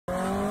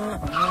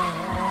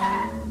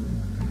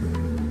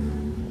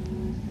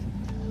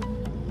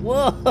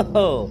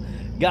Whoa,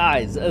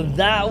 guys,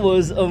 that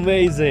was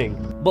amazing.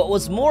 But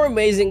what's more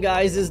amazing,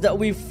 guys, is that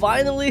we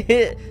finally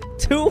hit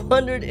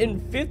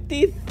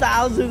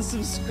 250,000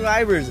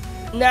 subscribers.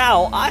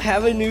 Now I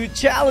have a new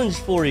challenge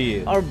for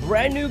you. Our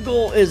brand new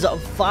goal is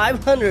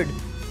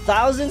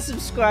 500,000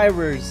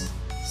 subscribers.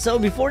 So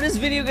before this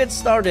video gets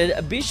started,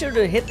 be sure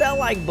to hit that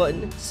like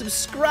button,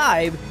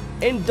 subscribe,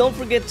 and don't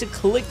forget to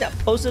click that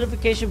post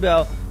notification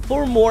bell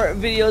for more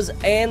videos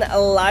and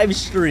live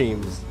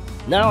streams.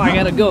 Now I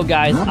gotta go,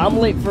 guys. I'm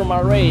late for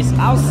my race.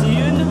 I'll see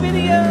you in the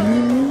video.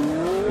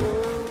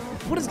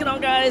 What is going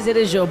on, guys? It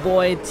is your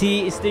boy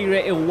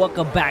Tstingray, and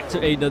welcome back to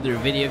another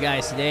video,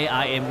 guys. Today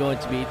I am going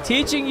to be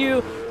teaching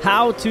you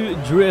how to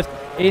drift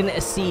in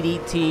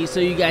CDT so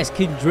you guys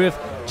can drift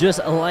just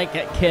like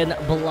Ken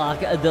Block,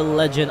 the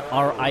legend,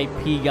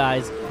 RIP,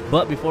 guys.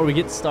 But before we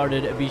get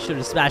started, be sure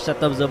to smash that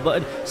thumbs up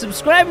button,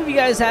 subscribe if you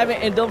guys haven't,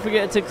 and don't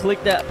forget to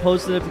click that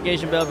post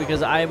notification bell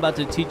because I am about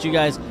to teach you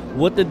guys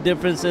what the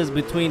difference is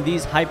between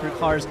these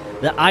hypercars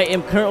that I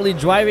am currently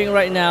driving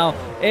right now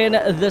and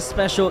the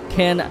special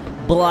Ken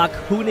Block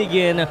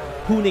Hoonigan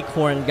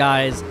Hoonicorn,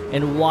 guys,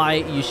 and why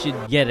you should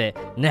get it.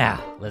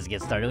 Now let's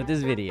get started with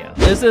this video.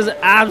 This is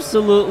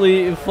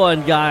absolutely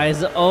fun,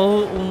 guys.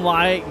 Oh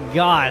my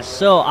gosh.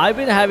 So I've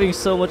been having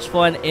so much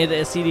fun in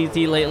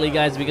CDT lately,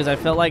 guys, because I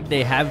felt like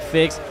they have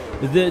fixed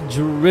the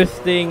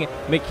drifting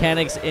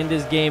mechanics in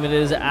this game. It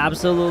is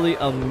absolutely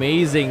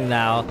amazing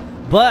now.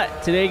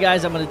 But today,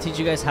 guys, I'm going to teach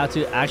you guys how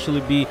to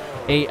actually be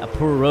a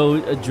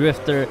pro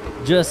drifter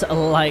just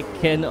like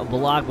Ken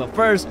Block. But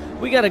first,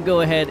 we got to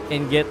go ahead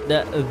and get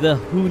the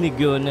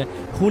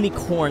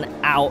Hoonicorn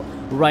out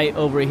right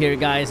over here,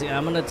 guys. And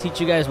I'm going to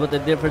teach you guys what the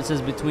difference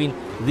is between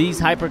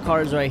these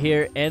hypercars right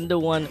here and the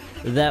one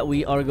that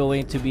we are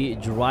going to be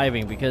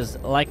driving. Because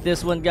like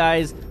this one,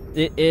 guys,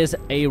 it is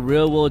a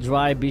rear-wheel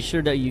drive. Be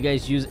sure that you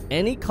guys use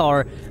any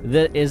car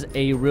that is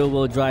a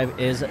rear-wheel drive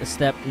is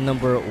step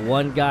number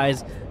one,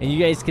 guys. And you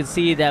guys can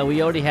see that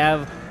we already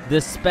have the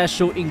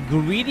special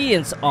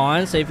ingredients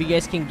on. So if you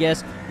guys can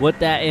guess what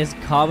that is,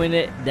 comment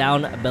it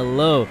down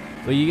below.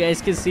 But you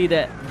guys can see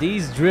that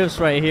these drifts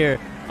right here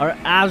are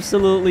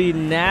absolutely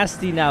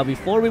nasty now.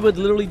 Before, we would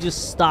literally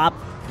just stop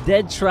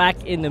dead track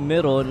in the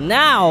middle.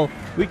 Now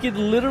we could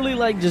literally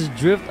like just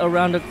drift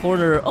around the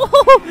corner.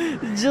 Oh,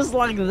 just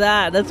like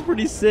that. That's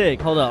pretty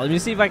sick. Hold on, let me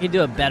see if I can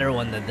do a better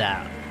one than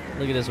that.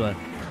 Look at this one.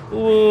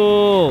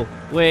 Whoa,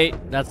 wait,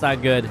 that's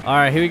not good. All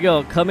right, here we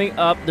go. Coming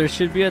up, there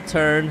should be a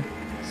turn,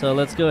 so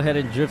let's go ahead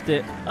and drift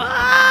it.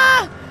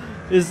 Ah,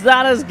 it's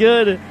not as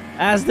good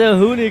as the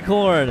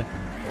Hoonicorn.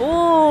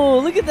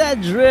 Oh, look at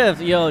that drift.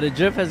 Yo, the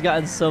drift has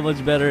gotten so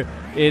much better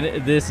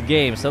in this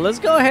game. So let's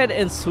go ahead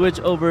and switch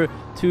over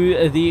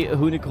to the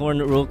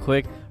Hoonicorn real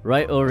quick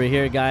right over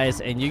here,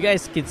 guys. And you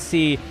guys can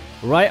see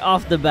right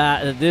off the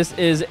bat that this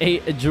is a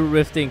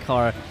drifting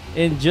car.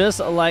 And just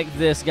like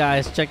this,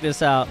 guys, check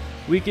this out.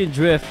 We can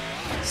drift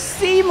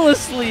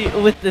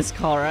seamlessly with this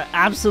car. I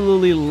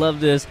absolutely love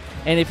this.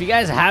 And if you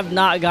guys have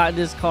not gotten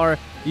this car,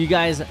 you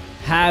guys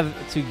have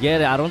to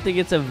get it. I don't think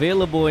it's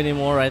available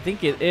anymore. I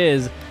think it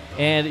is.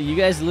 And you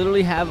guys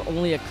literally have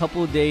only a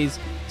couple days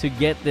to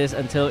get this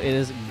until it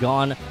is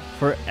gone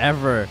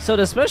forever. So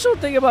the special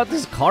thing about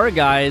this car,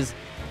 guys,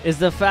 is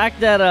the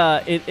fact that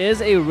it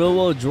is a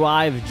rear-wheel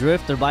drive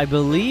drifter, but I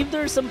believe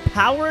there's some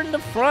power in the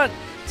front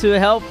to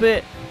help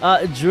it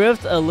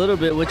drift a little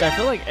bit, which I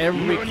feel like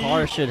every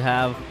car should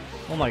have.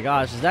 Oh my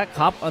gosh, is that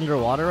cop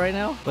underwater right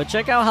now? But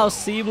check out how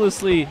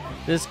seamlessly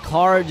this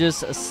car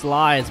just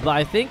slides. But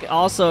I think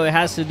also it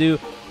has to do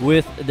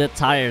with the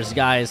tires,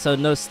 guys. So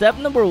no, step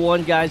number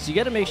one, guys, you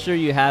got to make sure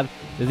you have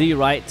the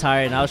right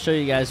tire, and I'll show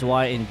you guys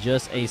why in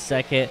just a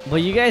second.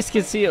 But you guys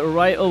can see it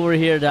right over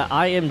here that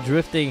I am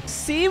drifting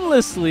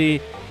seamlessly,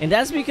 and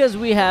that's because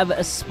we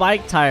have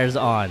spike tires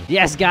on.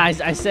 Yes, guys,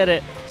 I said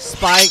it,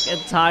 spike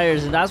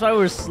tires, and that's why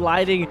we're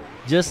sliding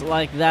just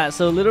like that.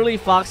 So literally,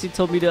 Foxy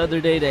told me the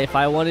other day that if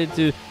I wanted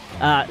to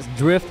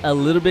drift a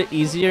little bit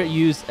easier,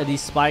 use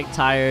these spike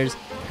tires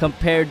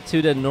compared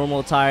to the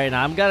normal tire. And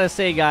I'm gonna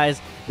say,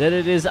 guys, that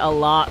it is a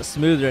lot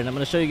smoother, and I'm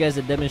going to show you guys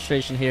a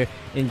demonstration here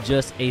in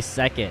just a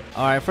second.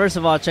 All right, first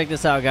of all, check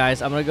this out,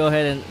 guys. I'm going to go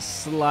ahead and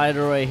slide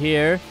right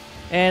here,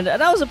 and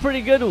that was a pretty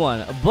good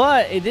one,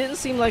 but it didn't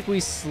seem like we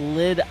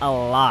slid a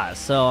lot,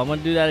 so I'm going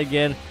to do that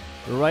again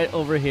right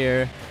over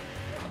here.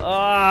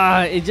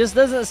 It just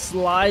doesn't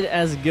slide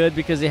as good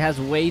because it has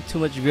way too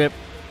much grip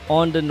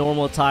on the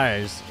normal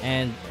tires,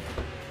 and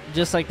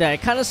just like that,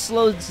 it kind of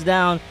slows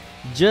down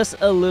just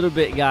a little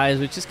bit, guys,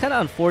 which is kind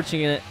of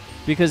unfortunate.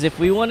 Because if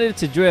we wanted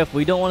to drift,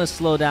 we don't want to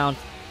slow down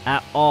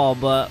at all.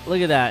 But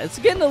look at that. It's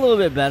getting a little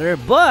bit better.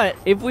 But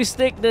if we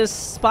stick the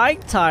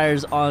spike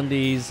tires on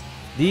these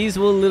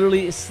will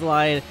literally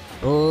slide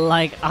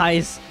like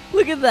ice.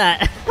 Look at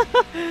that.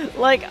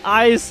 Like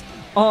ice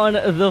on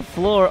the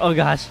floor. Oh,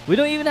 gosh. We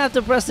don't even have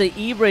to press the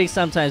e-brake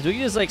sometimes. We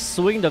can just, like,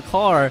 swing the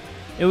car.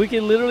 And we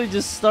can literally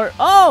just start.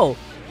 Oh!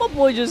 My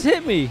boy just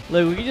hit me.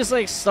 Like, we can just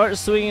like start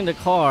swinging the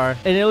car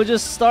and it'll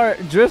just start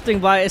drifting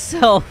by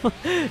itself.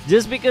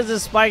 Just because the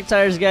spike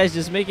tires, guys,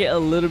 just make it a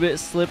little bit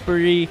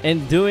slippery,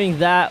 and doing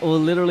that will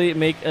literally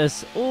make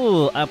us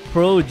a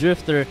pro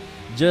drifter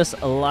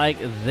just like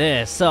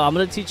this. So I'm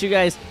gonna teach you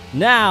guys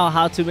now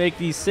how to make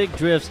these sick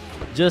drifts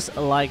just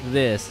like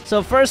this.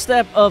 So first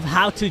step of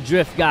how to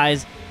drift,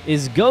 guys,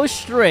 is go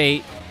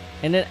straight,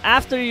 and then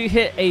after you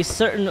hit a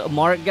certain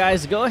mark,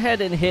 guys, go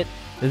ahead and hit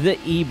the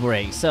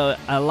e-brake. So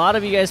a lot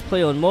of you guys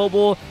play on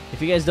mobile.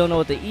 If you guys don't know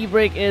what the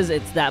e-brake is,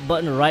 it's that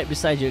button right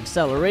beside your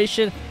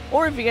acceleration.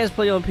 Or if you guys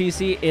play on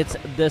PC, it's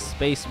the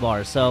space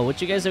bar. So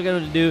what you guys are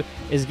going to do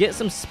is get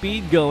some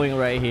speed going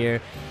right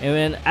here, and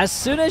then as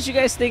soon as you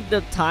guys think the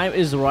time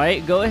is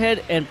right, go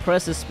ahead and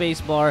press the space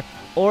bar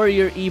or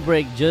your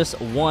e-brake just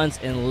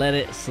once and let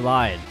it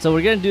slide. So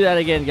we're gonna do that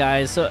again,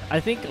 guys. So I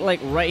think like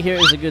right here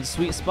is a good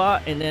sweet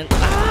spot, and then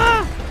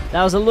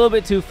that was a little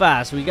bit too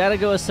fast. We gotta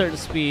go a certain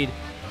speed.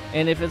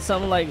 And if it's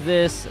something like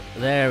this,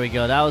 there we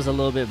go. That was a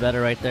little bit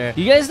better right there.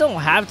 You guys don't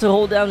have to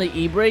hold down the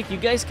e-brake. You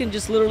guys can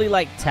just literally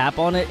like tap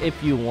on it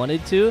if you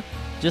wanted to.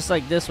 Just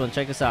like this one.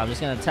 Check this out. I'm just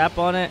going to tap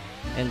on it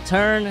and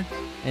turn.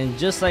 And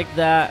just like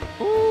that,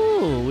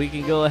 ooh, we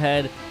can go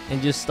ahead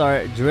and just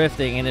start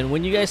drifting. And then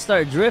when you guys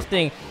start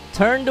drifting,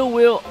 turn the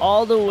wheel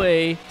all the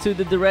way to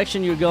the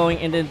direction you're going,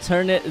 and then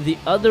turn it the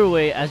other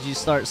way as you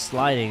start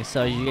sliding.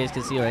 So you guys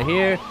can see right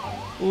here.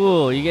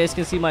 Ooh, you guys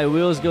can see my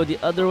wheels go the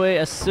other way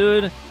as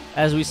soon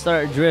as we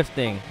start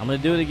drifting. I'm gonna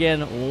do it again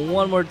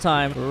one more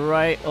time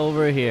right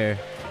over here,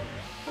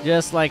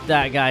 just like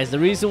that, guys. The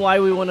reason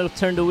why we want to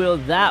turn the wheel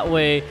that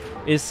way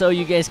is so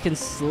you guys can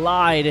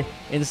slide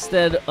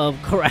instead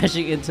of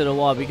crashing into the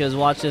wall. Because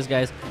watch this,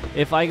 guys,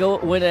 if I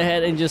went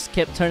ahead and just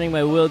kept turning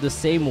my wheel the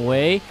same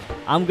way,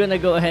 I'm gonna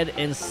go ahead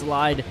and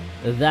slide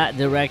that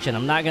direction.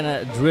 I'm not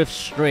gonna drift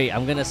straight.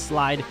 I'm gonna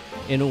slide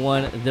in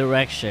one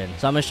direction.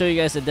 So I'm gonna show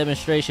you guys a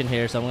demonstration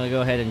here. So I'm gonna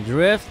go ahead and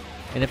drift,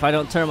 and if I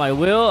don't turn my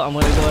wheel, I'm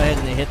going to go ahead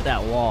and hit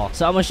that wall.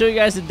 So I'm going to show you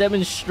guys a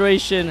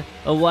demonstration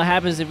of what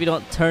happens if you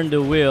don't turn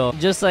the wheel.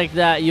 Just like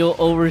that, you'll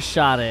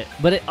overshot it.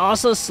 But it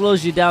also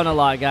slows you down a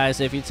lot, guys.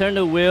 So if you turn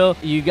the wheel,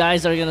 you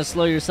guys are going to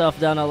slow yourself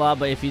down a lot.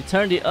 But if you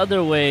turn the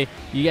other way,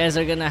 you guys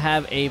are going to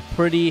have a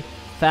pretty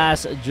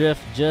fast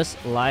drift just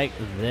like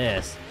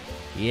this.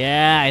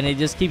 Yeah, and it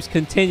just keeps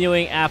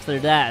continuing after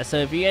that. So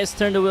if you guys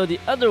turn the wheel the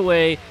other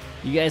way,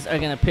 you guys are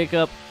going to pick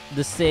up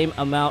the same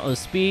amount of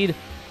speed,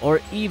 or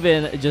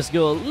even just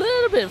go a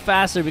little bit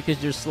faster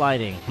because you're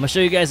sliding. I'm gonna show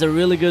you guys a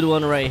really good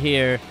one right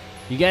here.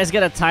 You guys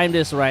gotta time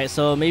this right,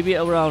 so maybe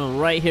around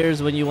right here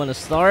is when you want to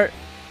start.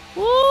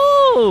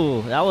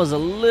 Woo! That was a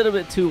little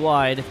bit too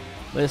wide,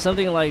 but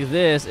something like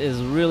this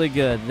is really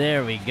good.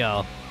 There we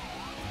go.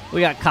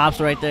 We got cops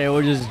right there.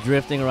 We're just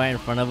drifting right in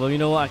front of them. You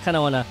know what? I kind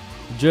of want to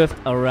drift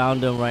around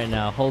them right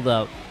now. Hold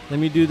up. Let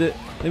me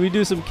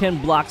do some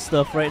Ken Block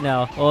stuff right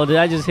now. Oh, did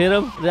I just hit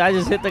him? Did I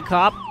just hit the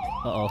cop?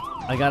 Uh-oh.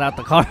 I got out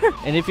the car.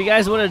 And if you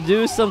guys want to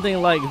do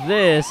something like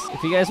this,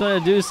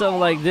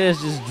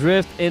 just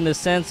drift in the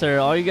center.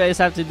 All you guys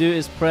have to do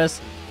is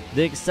press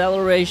the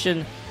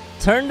acceleration,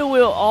 turn the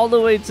wheel all the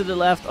way to the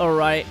left or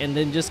right, and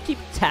then just keep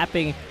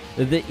tapping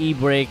the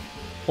e-brake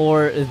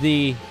or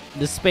the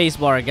space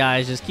bar,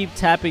 guys. Just keep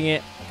tapping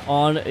it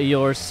on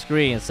your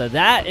screen. So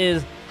that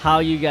is how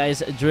you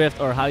guys drift,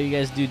 or how you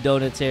guys do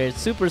donuts here.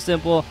 It's super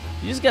simple.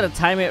 You just gotta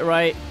time it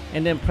right,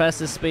 and then press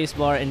the space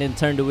bar, and then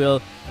turn the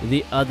wheel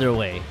the other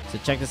way. So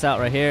check this out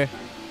right here.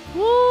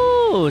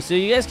 Woo! So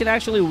you guys can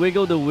actually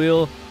wiggle the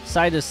wheel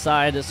side to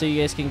side so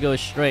you guys can go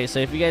straight. So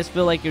if you guys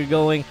feel like you're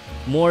going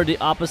more the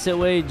opposite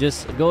way,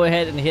 just go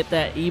ahead and hit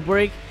that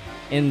e-brake,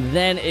 and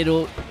then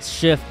it'll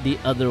shift the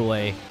other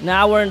way.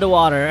 Now we're in the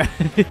water.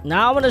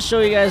 Now I'm gonna show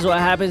you guys what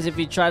happens if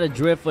you try to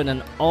drift with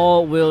an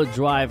all-wheel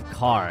drive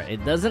car.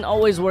 It doesn't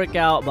always work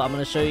out, but I'm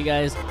gonna show you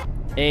guys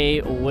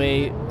a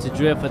way to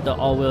drift with the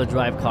all-wheel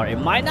drive car. It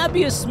might not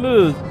be as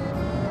smooth,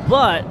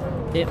 but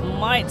it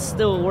might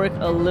still work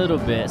a little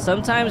bit.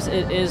 Sometimes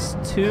it is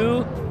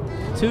too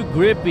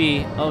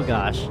grippy. Oh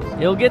gosh,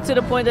 it'll get to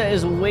the point that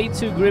it's way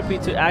too grippy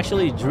to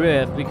actually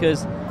drift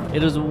because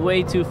it is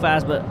way too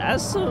fast. But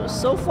as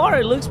so far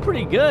it looks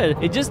pretty good.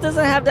 It just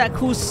doesn't have that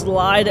cool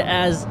slide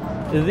as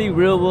the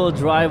rear-wheel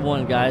drive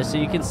one, guys. So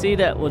you can see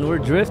that when we're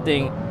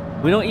drifting,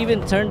 we don't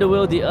even turn the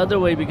wheel the other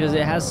way because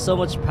it has so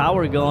much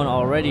power going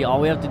already.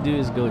 All we have to do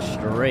is go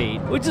straight,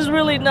 which is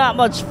really not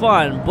much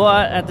fun.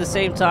 But at the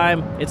same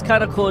time, it's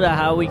kind of cool that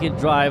how we can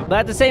drive. But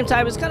at the same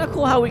time, it's kind of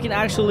cool how we can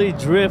actually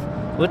drift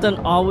with an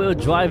all-wheel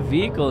drive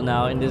vehicle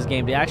now in this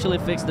game. They actually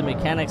fixed the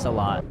mechanics a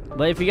lot.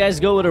 But if you guys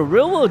go with a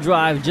rear-wheel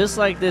drive, just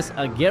like this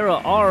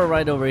Agera R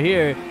right over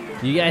here,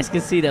 you guys can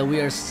see that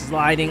we are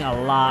sliding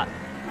a lot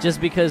just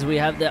because we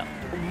have that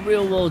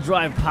rear-wheel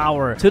drive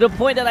power, to the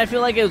point that I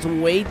feel like it's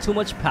way too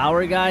much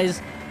power,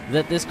 guys,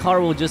 that this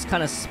car will just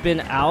kind of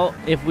spin out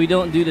if we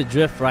don't do the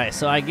drift right.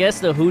 So I guess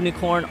the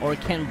Unicorn or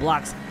Ken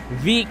Block's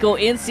vehicle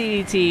in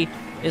CDT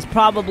is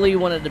probably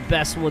one of the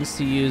best ones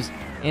to use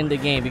in the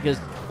game because,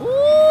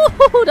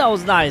 ooh, that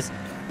was nice.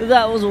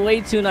 That was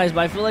way too nice,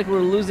 but I feel like we're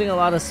losing a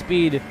lot of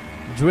speed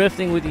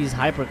drifting with these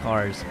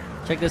hypercars.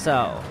 Check this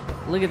out.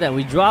 Look at that.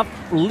 We dropped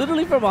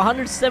literally from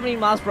 170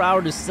 miles per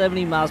hour to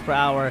 70 miles per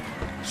hour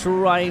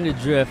trying to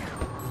drift.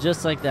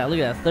 Just like that. Look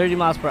at that, 30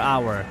 miles per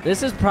hour.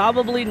 This is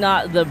probably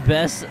not the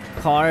best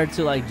car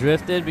to like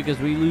drift in because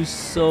we lose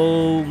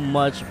so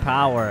much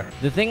power.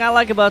 The thing I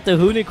like about the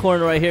Unicorn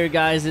right here,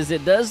 guys, is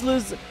it does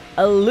lose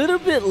a little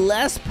bit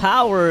less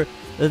power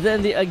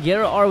than the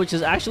Agera R, which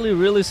is actually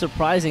really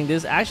surprising.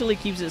 This actually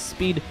keeps its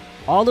speed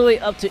all the way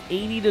up to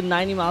 80 to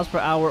 90 miles per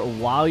hour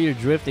while you're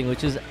drifting,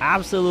 which is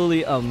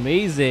absolutely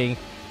amazing.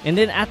 And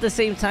then at the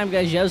same time,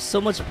 guys, you have so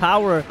much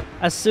power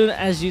as soon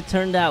as you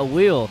turn that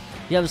wheel.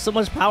 You have so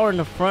much power in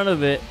the front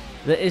of it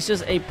that it's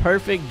just a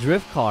perfect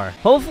drift car.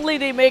 Hopefully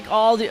they make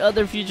all the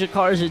other future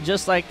cars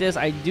just like this.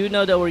 I do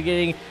know that we're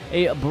getting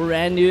a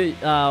brand new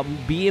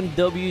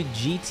BMW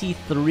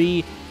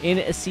GT3 in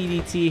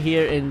CDT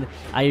here in,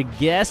 I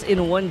guess,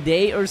 in 1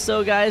 day or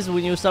so, guys.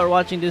 When you start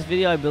watching this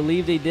video, I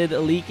believe they did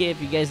leak it.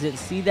 If you guys didn't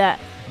see that,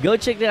 go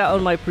check that out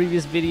on my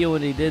previous video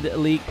when they did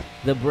leak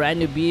the brand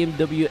new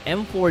BMW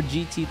M4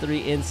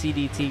 GT3 in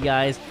CDT,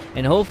 guys.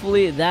 And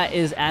hopefully that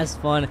is as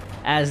fun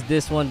as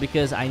this one,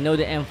 because I know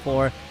the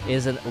M4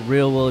 is a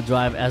real-wheel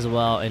drive as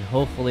well, and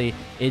hopefully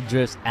it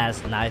drifts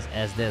as nice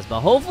as this.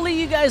 But hopefully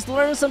you guys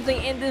learned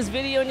something in this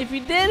video, and if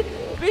you did,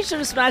 be sure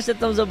to smash that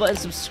thumbs up button,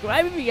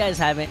 subscribe if you guys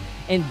haven't,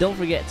 and don't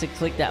forget to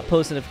click that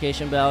post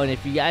notification bell. And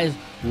if you guys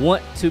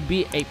want to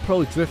be a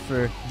pro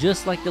drifter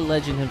just like the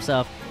legend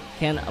himself,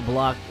 Ken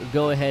Block,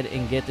 go ahead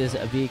and get this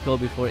vehicle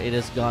before it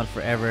is gone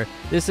forever.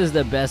 This is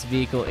the best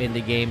vehicle in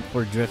the game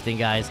for drifting,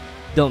 guys.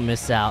 Don't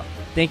miss out.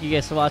 Thank you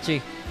guys for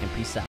watching, and peace out.